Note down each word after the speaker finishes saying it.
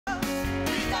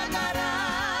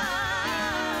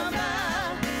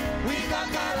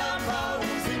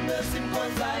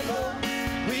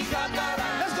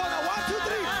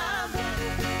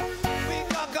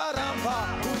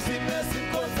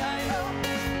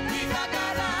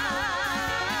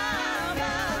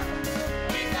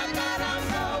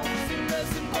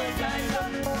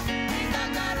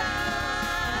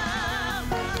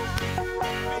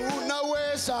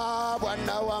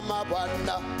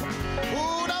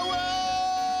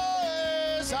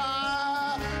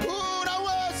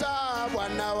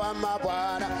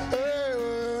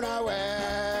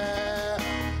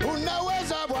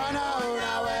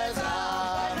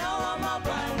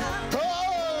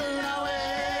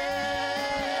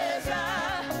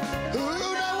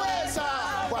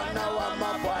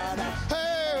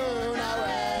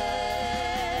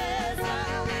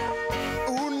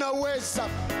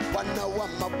Bwana wa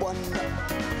mabwana.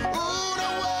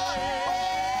 Unaweza,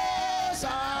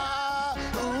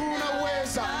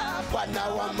 unaweza, Bwana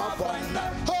wa mabwana.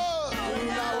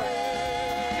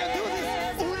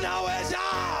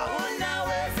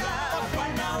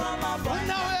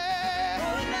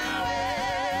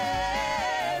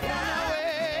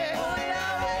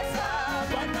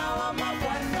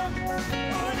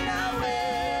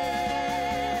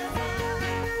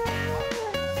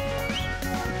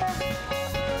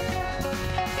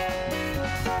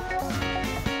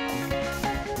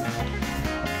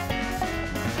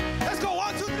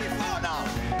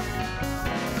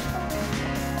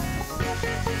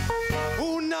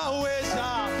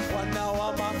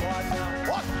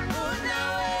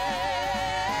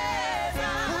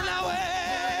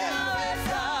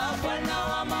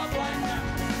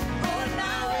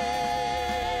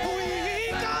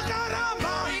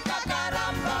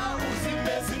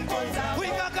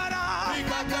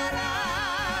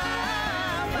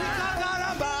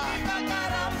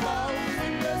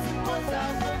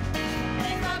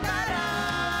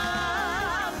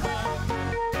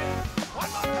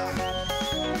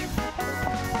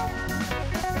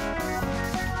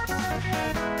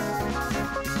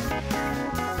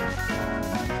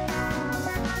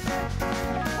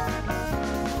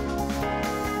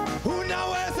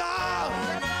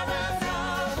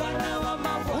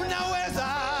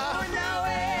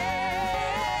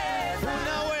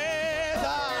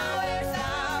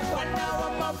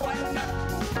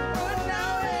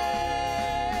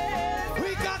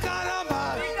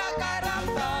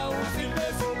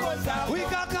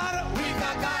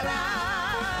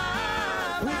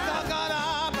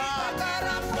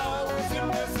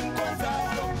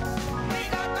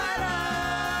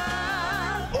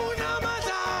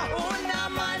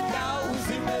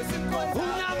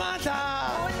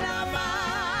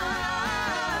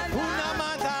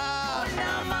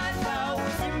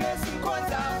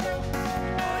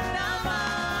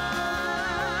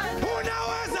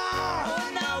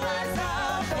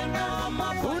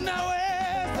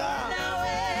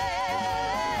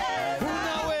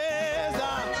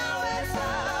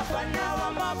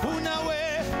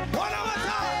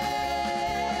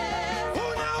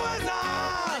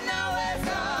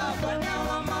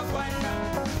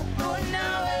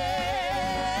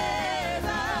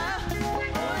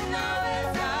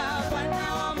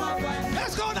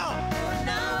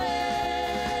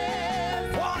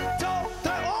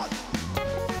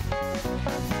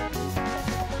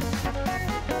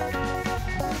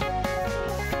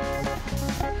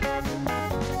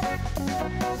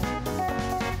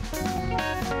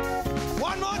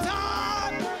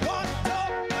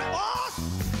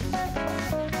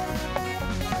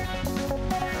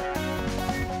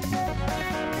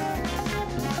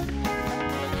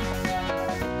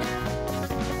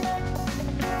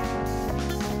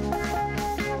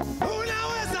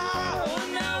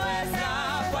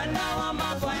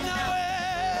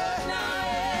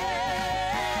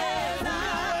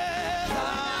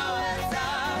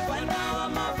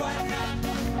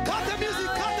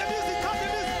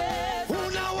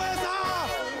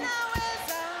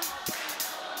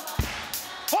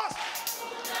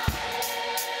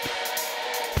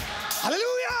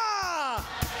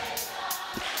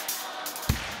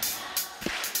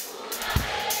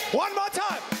 One more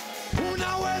time.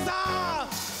 Unaweza.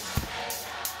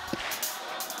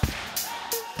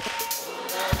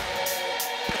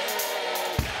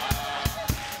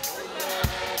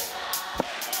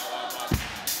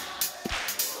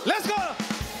 Let's go.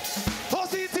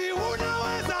 Positi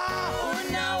unaweza.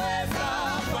 Unaweza.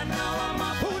 Bwana wa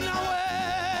mabwana.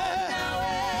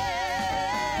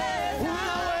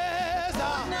 Unaweza.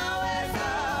 Unaweza.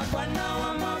 Bwana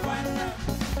wa mabwana.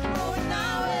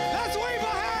 Let's wave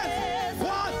our hands.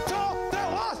 1, 2, 3,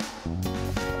 1.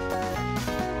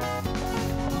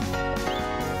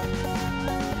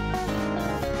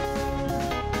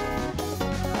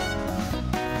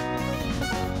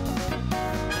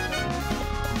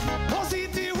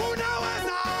 Positi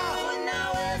unaweza.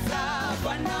 Unaweza.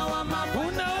 Bwana wa mabwana.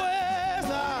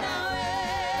 Unaweza.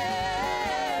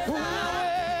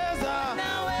 Unaweza.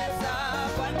 Unaweza.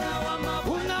 Bwana wa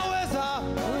mabwana. Unaweza.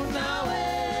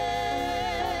 Unaweza.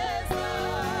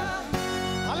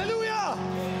 Hallelujah.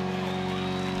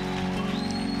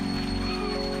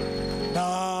 Na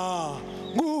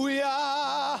nguya.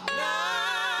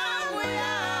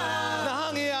 Nanguya.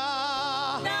 Nangia.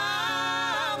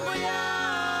 Nanguya.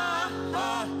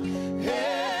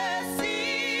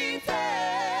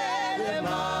 Esitele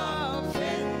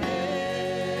mafende.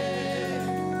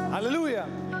 Hallelujah.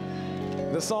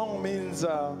 The song means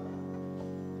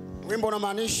Wimbo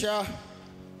unamaanisha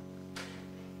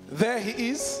There he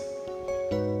is.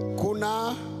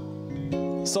 Kuna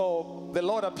So the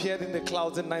Lord appeared in the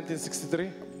clouds in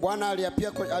 1963. Bwana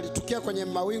alitukia kwenye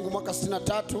mawingu mwaka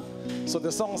 63. So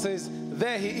the song says,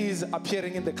 there he is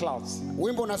appearing in the clouds.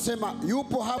 Wimbo unasema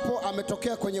yupo hapo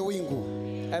ametokea kwenye wingu.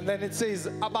 And then it says,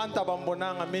 abantu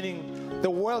abambonanga, meaning the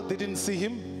world didn't see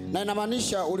him, Na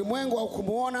inamaanisha ulimwengu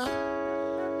haukumuona,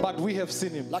 but we have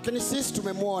seen him. lakini sisi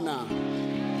tumemuona.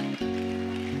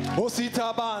 Osita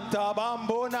abantu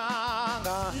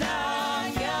abambonanga.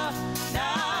 Nanya,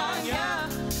 nanya,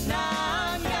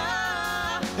 nanya.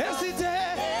 Esite.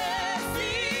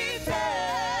 Esite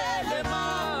le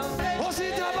mafende.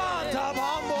 Osita abantu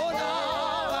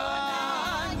abambonanga.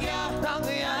 Nanya,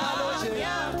 Nangya naloche.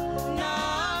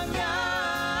 nanya,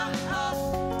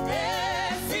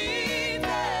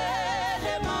 esite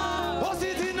le mafende.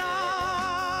 Ositi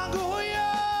nanguya.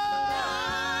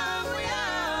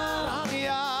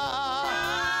 Nangya.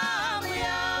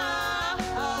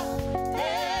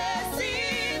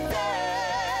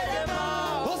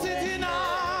 Ositi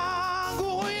nanguya.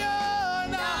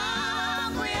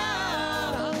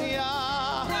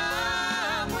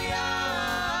 Nangya.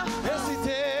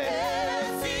 Esite.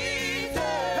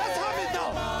 Let's have it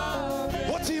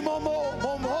now. Oti momo,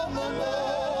 momo, momo.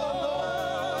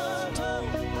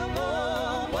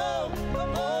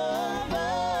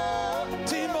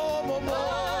 Timo momo.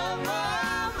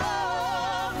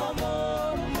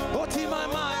 Oti my,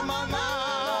 my, my, my.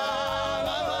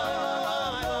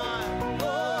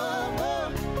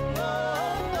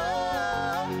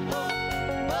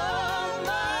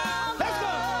 Let's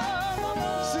go.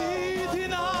 Siti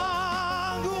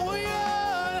nanguya.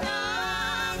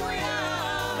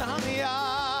 Nangya.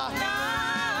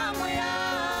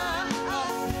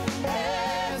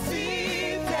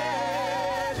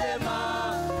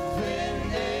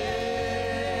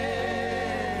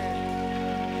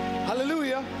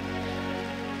 Hallelujah.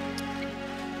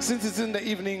 Since it's in the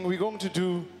evening, we're going to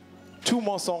do 2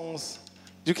 more songs.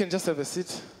 You can just have a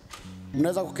seat.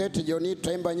 Mnaweza kuketi jioni,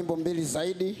 tutaimba nyimbo 2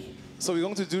 zaidi. So we're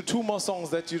going to do 2 more songs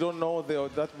that you don't know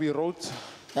that we wrote.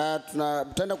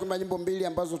 Tutaenda kuimba nyimbo 2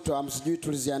 ambazo hamsijui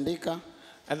tuliziandika.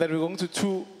 And then we're going to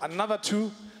do another 2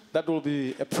 that will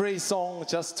be a praise song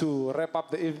just to wrap up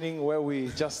the evening where we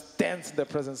just dance in the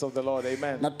presence of the Lord.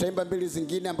 Amen. Na tutaimba 2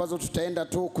 zingine ambazo tutaenda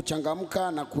tu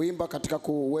kuchangamka na kuimba katika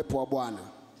uwepo wa Bwana.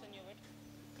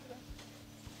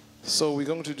 So we're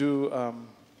going to do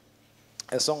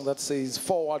a song that says,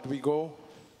 Forward We Go.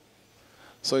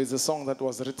 So it's a song that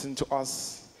was written to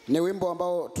us. Ni wimbo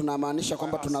ambao tunamaanisha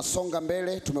kwamba tunasonga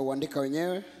mbele, tumeuandika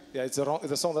wenyewe. Yeah, it's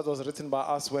a song that was written by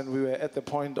us when we were at the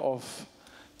point of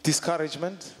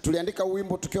discouragement. Tuliandika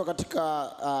wimbo tukiwa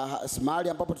katika mahali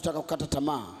ambapo tutaka kukata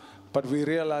tamaa. But we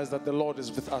realized that the Lord is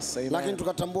with us. Lakini Amen.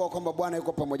 tukatambua kwamba Bwana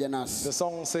yuko pamoja nasi. The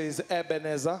song says,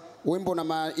 Ebenezer. Wimbo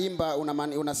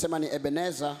unasema ni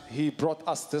Ebenezer, He brought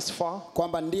us this far.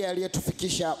 kwamba ndiye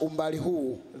aliyetufikisha umbali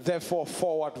huu. Therefore,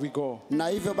 forward we go. Na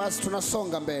hivyo basi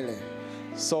tunasonga mbele.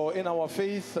 So in our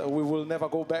faith, we will never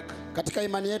go back. Katika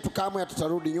imani yetu kamwe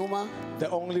hatutarudi nyuma. The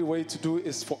only way to do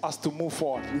is for us to move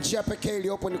forward. Njia pekee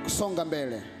iliyopo ni kusonga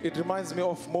mbele. It reminds me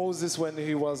of Moses when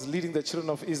he was leading the children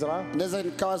of Israel. Naweza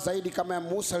nikawa zaidi kama ya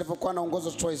Musa alivyokuwa anaongoza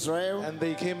watoto wa Israeli. And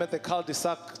they came at the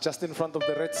cul-de-sac just in front of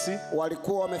the Red Sea.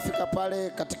 Walikuwa wamefika pale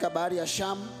katika bahari ya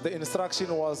Sham. The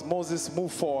instruction was Moses,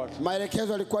 move forward.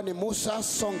 Maelekezo yalikuwa ni Musa,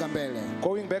 songa mbele.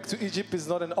 Going back to Egypt is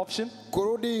not an option,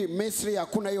 Kurudi Misri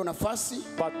hakuna hiyo nafasi,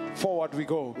 but forward we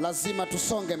go. lazima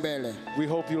tusonge mbele. We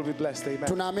hope you'll be blessed. Amen.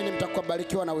 Tunaamini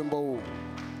mtakubarikiwa na wimbo huu.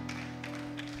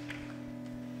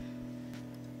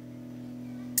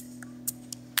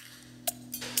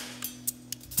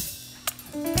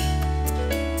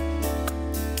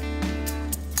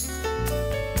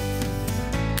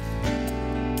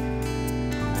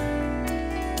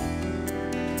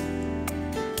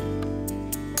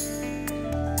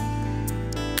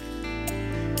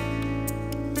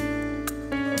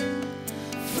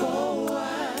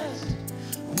 Forward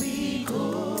we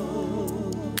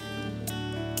go.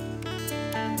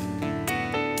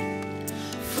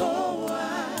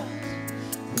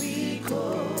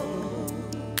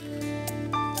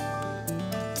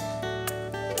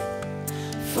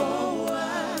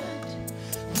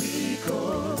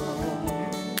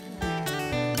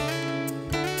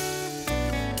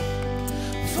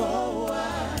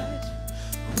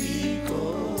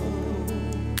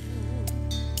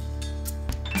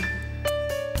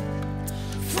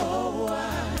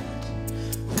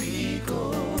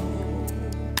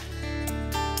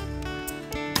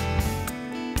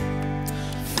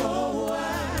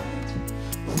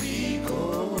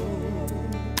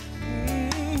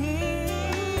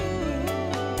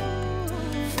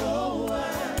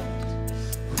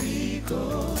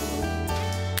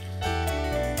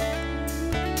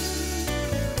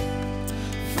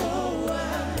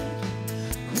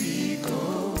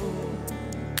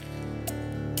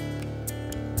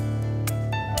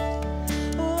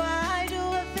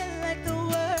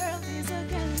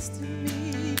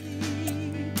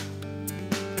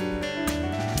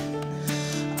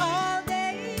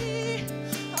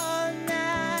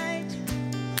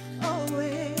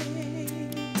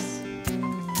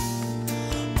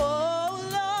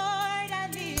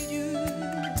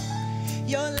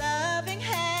 your loving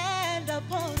hand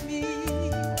upon me.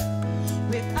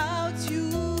 Without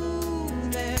you,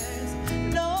 there's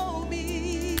no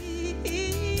me.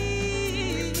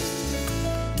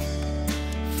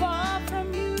 Far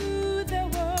from you, the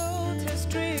world has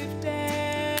drifted.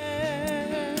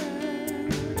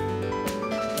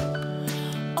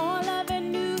 All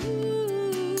avenues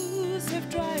have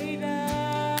dried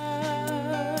up.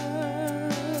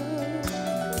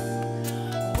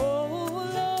 Oh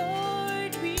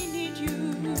Lord, we need you.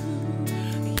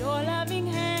 Your loving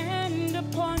hand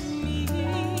upon me.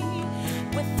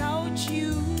 Without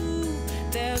you,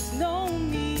 there's no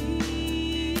me.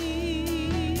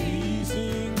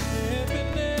 Sing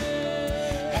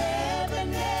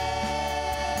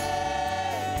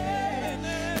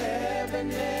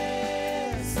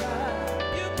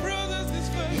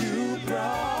You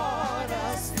brought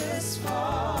us this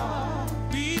far.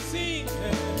 we sing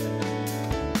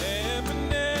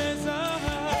Ebenezer.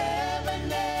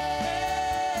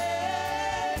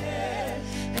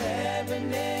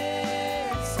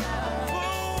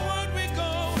 Forward we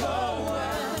go.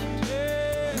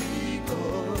 Yeah.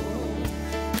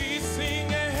 We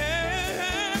sing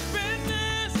Ebenezer.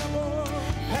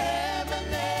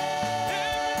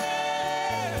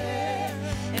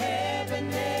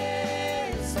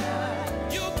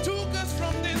 You took us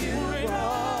from this point and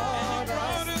you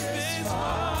brought us this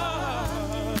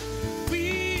far.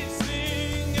 We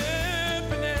sing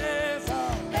Ebenezer.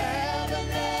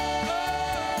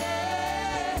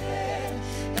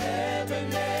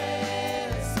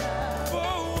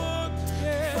 Forward,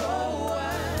 yeah.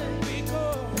 We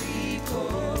go.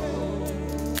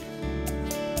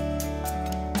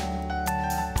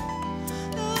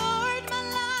 Lord, my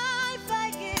life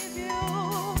I give you.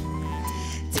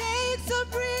 Take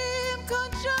supreme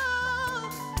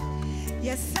control.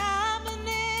 Yes, I'm an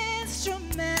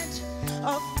instrument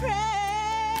of praise.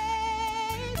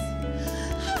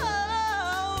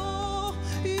 Oh,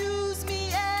 use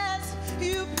me as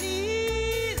you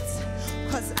please,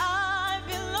 'cause I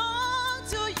belong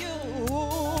to you.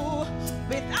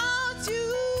 Without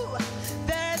you,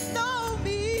 there's no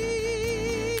me.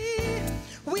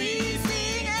 We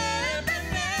sing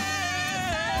Ebenezer.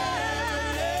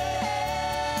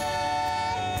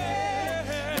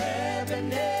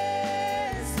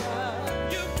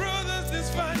 You brought us this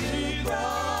far, Jesus.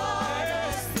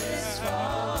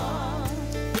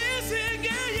 We sing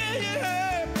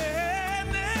Ebenezer.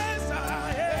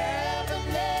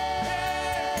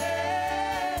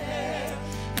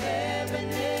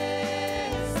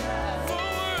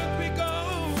 Forward we go.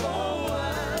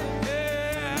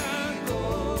 Yeah.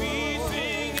 We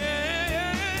sing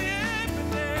Ebenezer.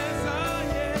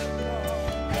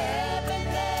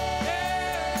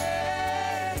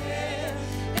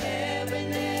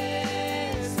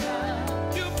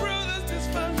 You brought us this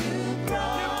far. You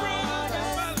brought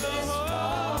us this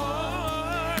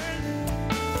far,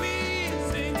 Lord. We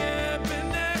sing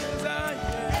Ebenezer.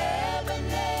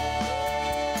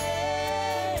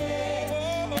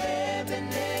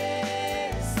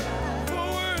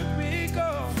 Forward we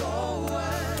go.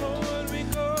 Forward we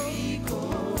go.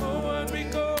 Forward we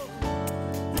go.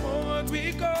 Forward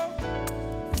we go.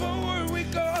 Forward we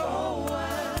go.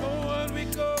 Forward we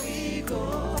go.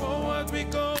 Forward we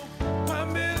go.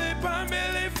 Pambele,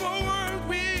 pambele, forward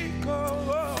we go.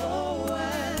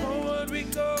 Forward we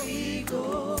go.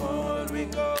 Forward we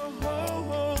go.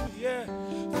 Oh, oh, yeah.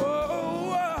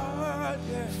 Forward,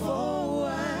 yeah.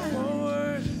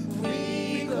 Forward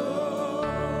we go.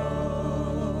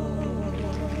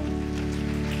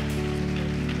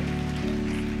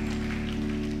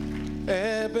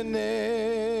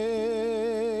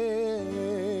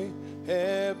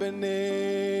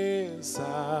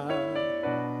 Ebenezer,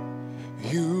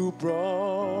 you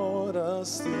brought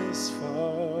us this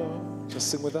far. Just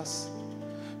sing with us.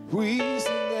 We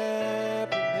sing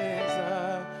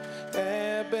Ebenezer,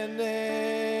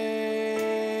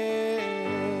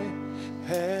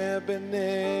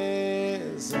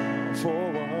 Ebenezer,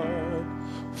 forward,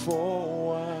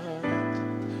 forward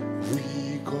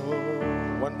we go.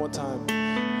 One more time.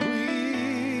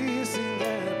 We sing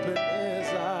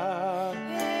Ebenezer,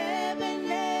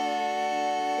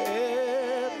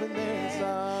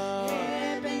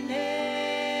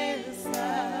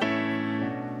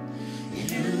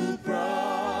 you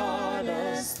brought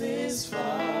us this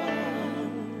far.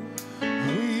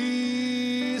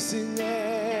 We sing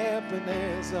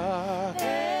Ebenezer.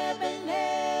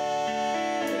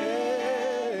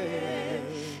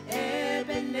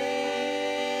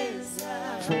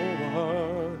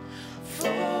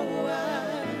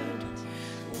 Forward,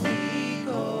 we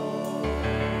go.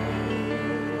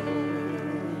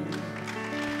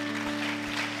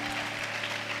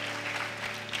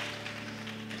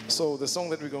 So the song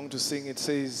that we're going to sing, it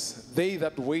says, "They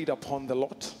that wait upon the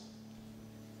Lord."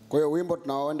 Kwa hiyo wimbo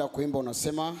tunaoenda kuimba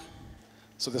unasema,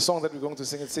 So the song that we're going to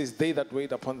sing, it says, "They that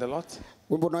wait upon the Lord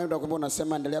wimbo unaoenda kuimba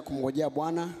unasema endelea kumngojea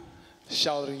Bwana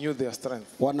shall renew their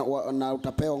strength." na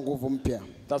utapewa nguvu mpya.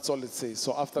 That's all it says.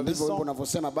 So after this Ndivyo wimbo song,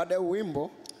 unavyosema. Baada ya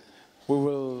wimbo we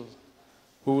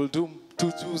will do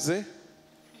tutuze,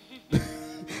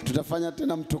 tutafanya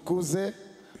tena mtukuze,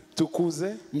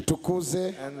 tukuze,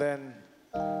 and then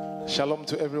shalom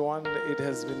to everyone. It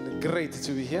has been great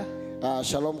to be here.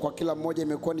 Shalom kwa kila mmoja,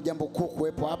 imekuwa ni jambo kuu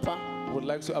kuwepo hapa. Would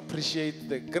like to appreciate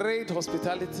the great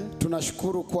hospitality.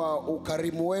 Tunashukuru kwa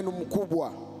ukarimu wenu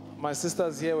mkubwa. My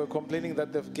sisters here were complaining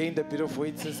that they've gained a bit of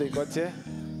weight since they got here.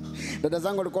 Dada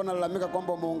zangu walikuwa wanalalamika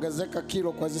kwamba umeongezeka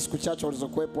kilo kwa hizo siku chache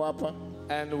walizokuwepo hapa.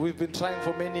 And we've been trying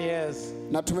for many years.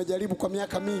 Na tumejaribu kwa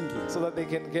miaka mingi. So that they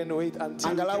can gain weight until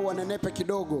angalau wanenepe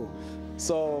kidogo.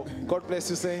 So God bless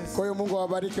you, saints. Kwa hiyo Mungu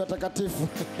awabariki watakatifu.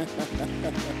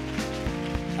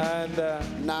 And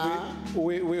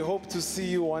we hope to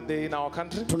see you one day in our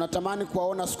country. Tunatamani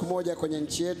kuwaona siku moja kwenye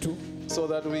nchi yetu. So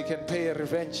that we can pay a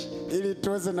revenge. Ili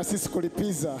tuweze na sisi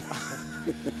kulipiza.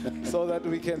 So that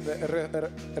we can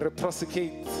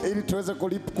reciprocate. Ili tuweze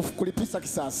kulipisa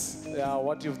kisasi. Yeah,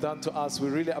 what you've done to us, we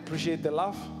really appreciate the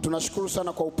love. Tunashukuru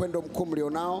sana kwa upendo mkuu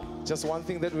mlionao. Just one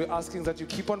thing that we're asking, that you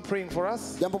keep on praying for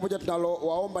us. Jambo moja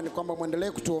tunalowaomba ni kwamba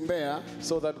muendelee kutuombea.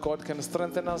 So that God can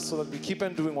strengthen us, so that we keep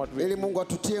on doing what we do. Ili Mungu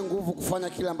atutie nguvu kufanya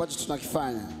kile ambacho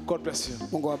tunakifanya. God bless you.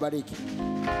 Mungu awabariki.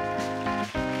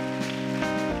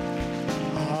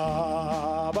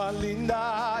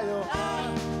 Balindayo.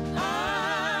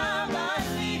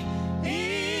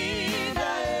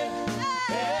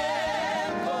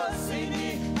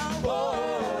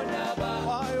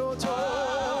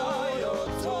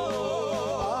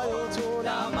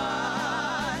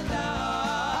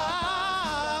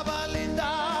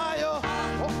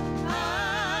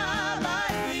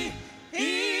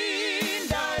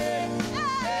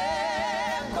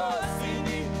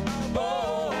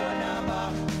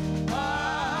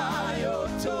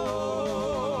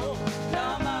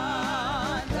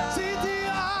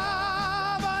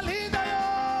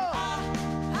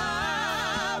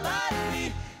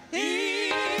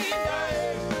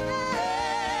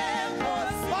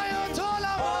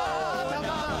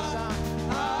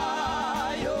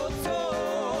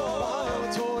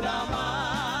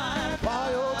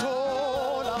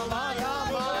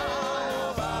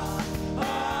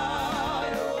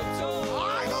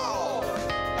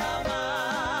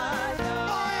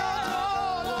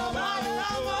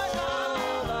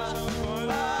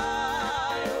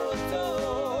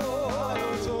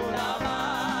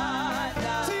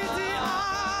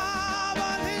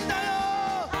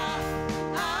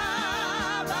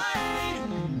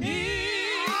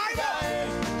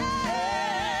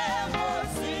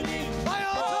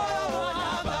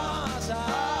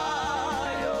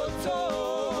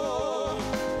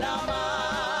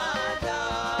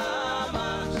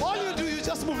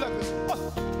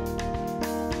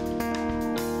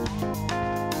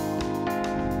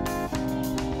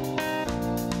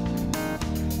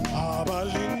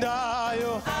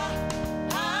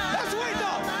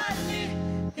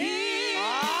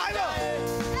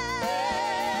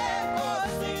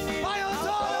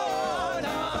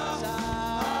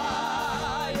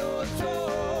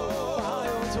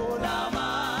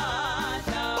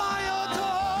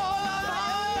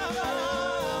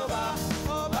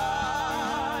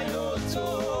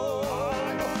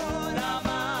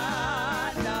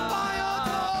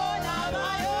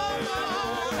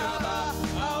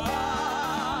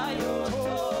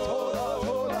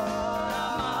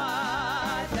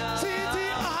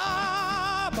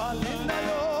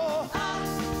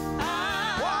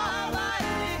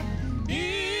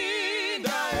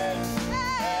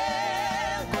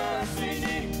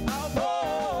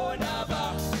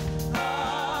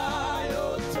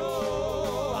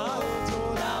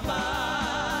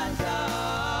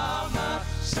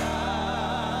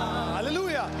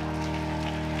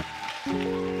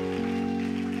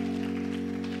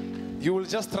 You will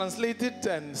just translate it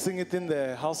and sing it in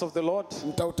the house of the Lord.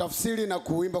 Mtautafsiri na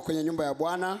kuimba kwenye nyumba ya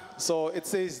Bwana. So it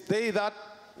says, "They that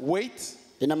wait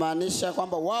inamaanisha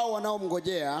kwamba wao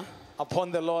wanaomngojea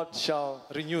upon the Lord shall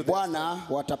renew their Bwana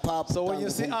watapaa. So when you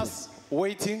see us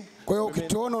waiting, kwa hiyo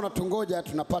ukituona unatungoja,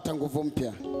 tunapata nguvu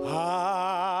mpya.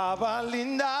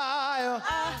 Balindayo.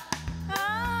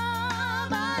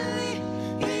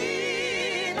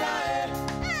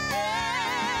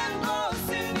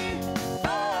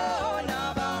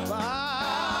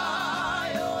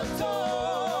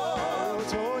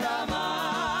 Told